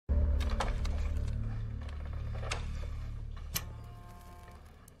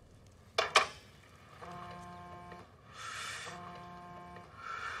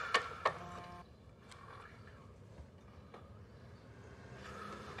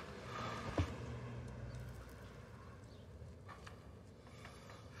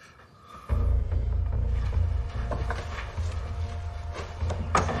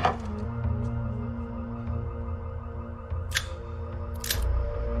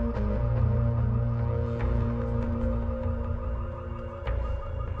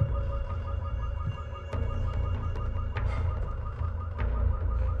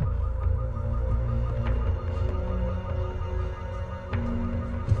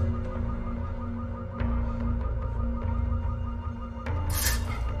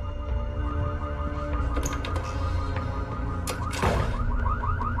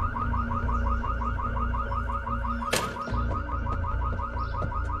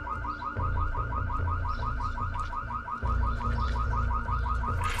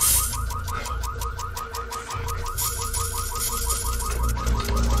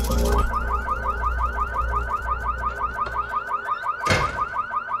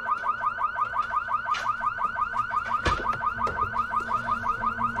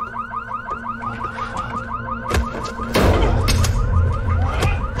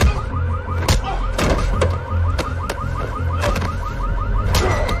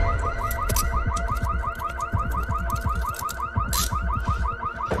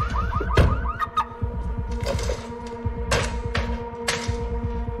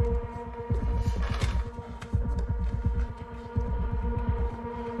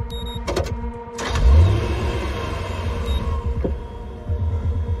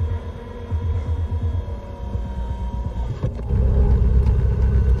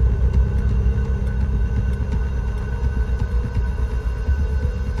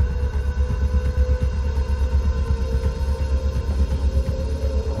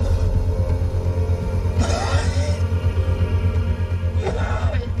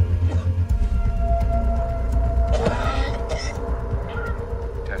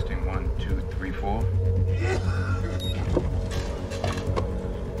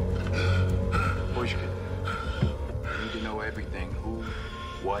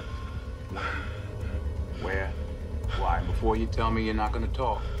tell me you're not gonna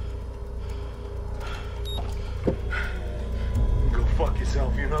talk. Go fuck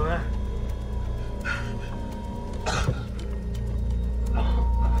yourself, you know that?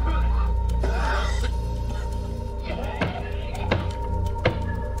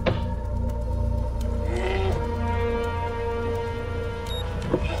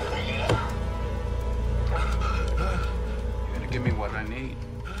 You're gonna give me what I need.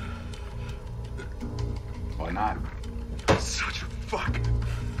 Or not. Such a fuck.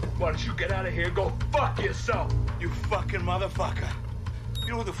 Why don't you get out of here and go fuck yourself, you fucking motherfucker?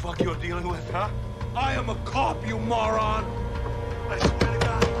 You know what the fuck you're dealing with, huh? I am a cop, you moron! I swear to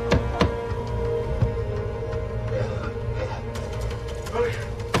God.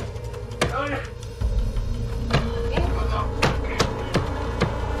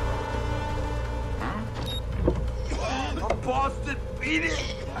 A Boston beat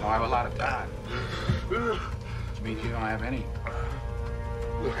it! I don't have a lot of time. Which means you don't have any.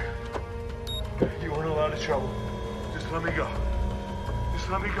 Look, you weren't in a lot of trouble. Just let me go. Just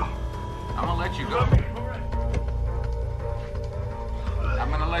let me go. I'm gonna let you go.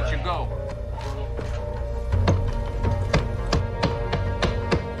 I'm gonna let you go.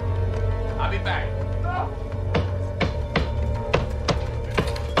 I'll be back. No.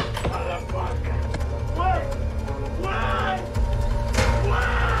 Motherfucker. Wait! Wait!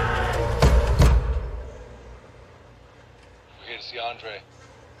 We're here to see Andre.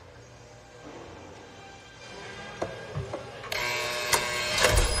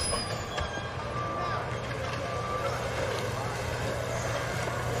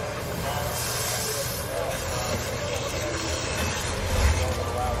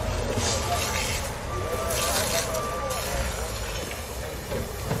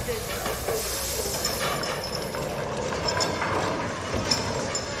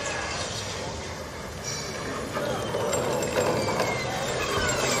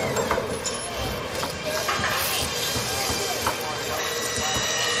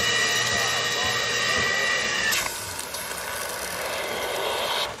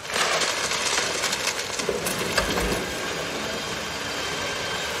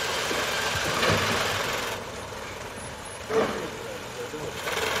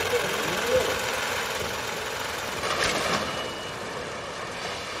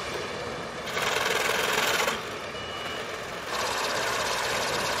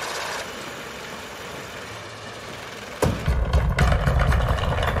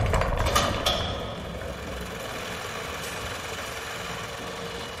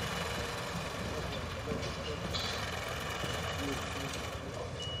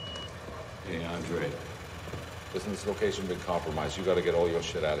 Listen, this location been compromised. You gotta get all your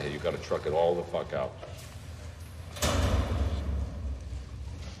shit out of here. You gotta truck it all the fuck out.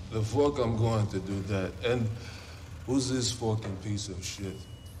 The fuck I'm going to do that? And who's this fucking piece of shit?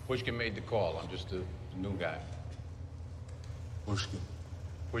 Pushkin made the call. I'm just a new guy. Pushkin.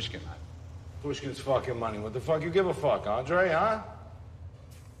 Pushkin. Pushkin's fucking money. What the fuck you give a fuck, Andre, huh?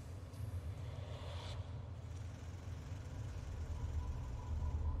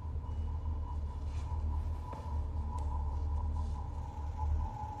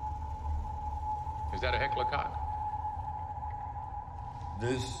 Is that a heckler cock?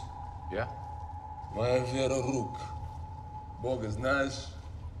 This? Yeah? My Vera Rook. Bogus Nash.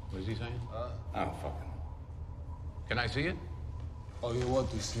 What is he saying? I don't fucking know. Can I see it? Oh, you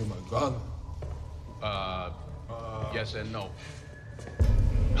want to see my gun? Yes and no.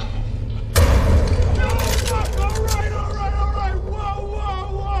 No, fuck! All right!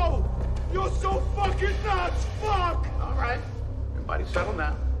 Whoa! You're so fucking nuts! Fuck! All right. Everybody settle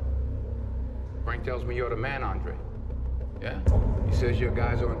down. Frank tells me you're the man, Andre. Yeah? He says your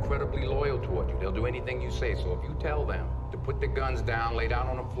guys are incredibly loyal toward you. They'll do anything you say. So if you tell them to put their guns down, lay down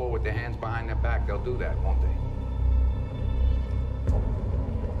on the floor with their hands behind their back, they'll do that, won't they?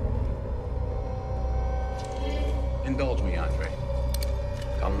 Indulge me, Andre.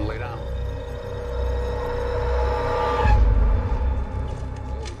 Tell them to lay down.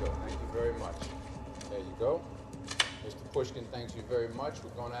 There you go. Thank you very much. There you go. Mr. Pushkin thanks you very much. We're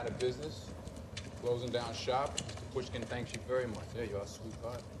going out of business. Closing down shop. Mr. Pushkin thanks you very much. There you are,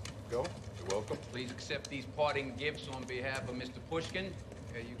 sweetheart. Go. You're welcome. Please accept these parting gifts on behalf of Mr. Pushkin.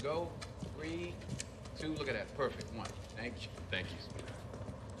 There you go. 3, 2. Look at that. Perfect. 1. Thank you. Thank you, sweetheart.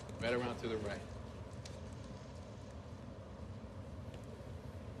 Right around to the right.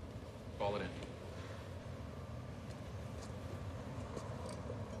 Call it in.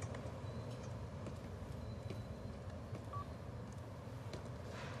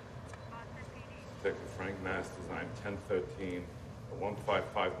 Detective Frank Mass, design 1013,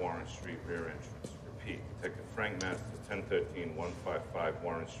 155 Warren Street, rear entrance. Pete. Detective Frank Master, 1013 155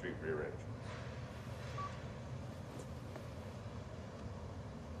 Warren Street, rear edge.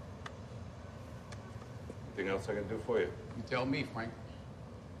 Anything else I can do for you? You tell me, Frank.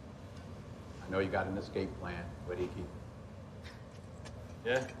 I know you got an escape plan. Where do you keep it?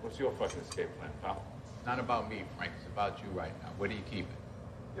 Yeah? What's your fucking escape plan, pal? It's not about me, Frank. It's about you right now. Where do you keep it?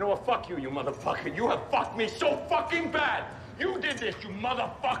 You know what? Fuck you, you motherfucker. You have fucked me so fucking bad. You did this, you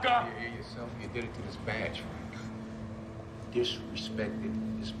motherfucker. You hear yourself? You did it to this badge, Frank.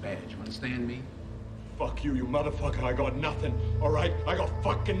 Disrespected this badge. You understand me? Fuck you, you motherfucker. I got nothing, all right? I got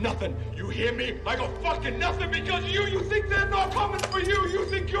fucking nothing. You hear me? I got fucking nothing because you think they're not coming for you. You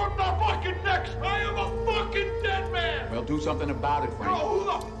think you're not fucking next. I am a fucking dead man. Well, do something about it, You Frank. know who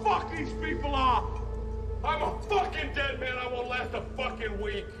the fuck these people are? I'm a fucking dead man. I won't last a fucking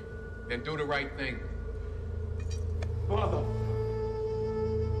week. Then do the right thing. Mother.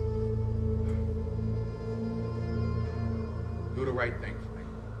 Do the right thing, Frank.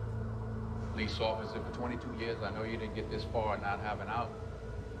 Police officer for 22 years. I know you didn't get this far not having out.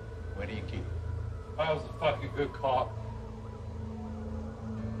 Where do you keep it? I was a fucking good cop.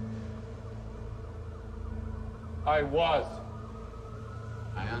 I was.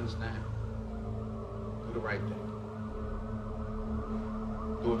 I understand. Do the right thing.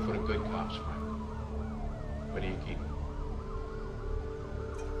 Do it for the good cops, Frank. Where do you keep it?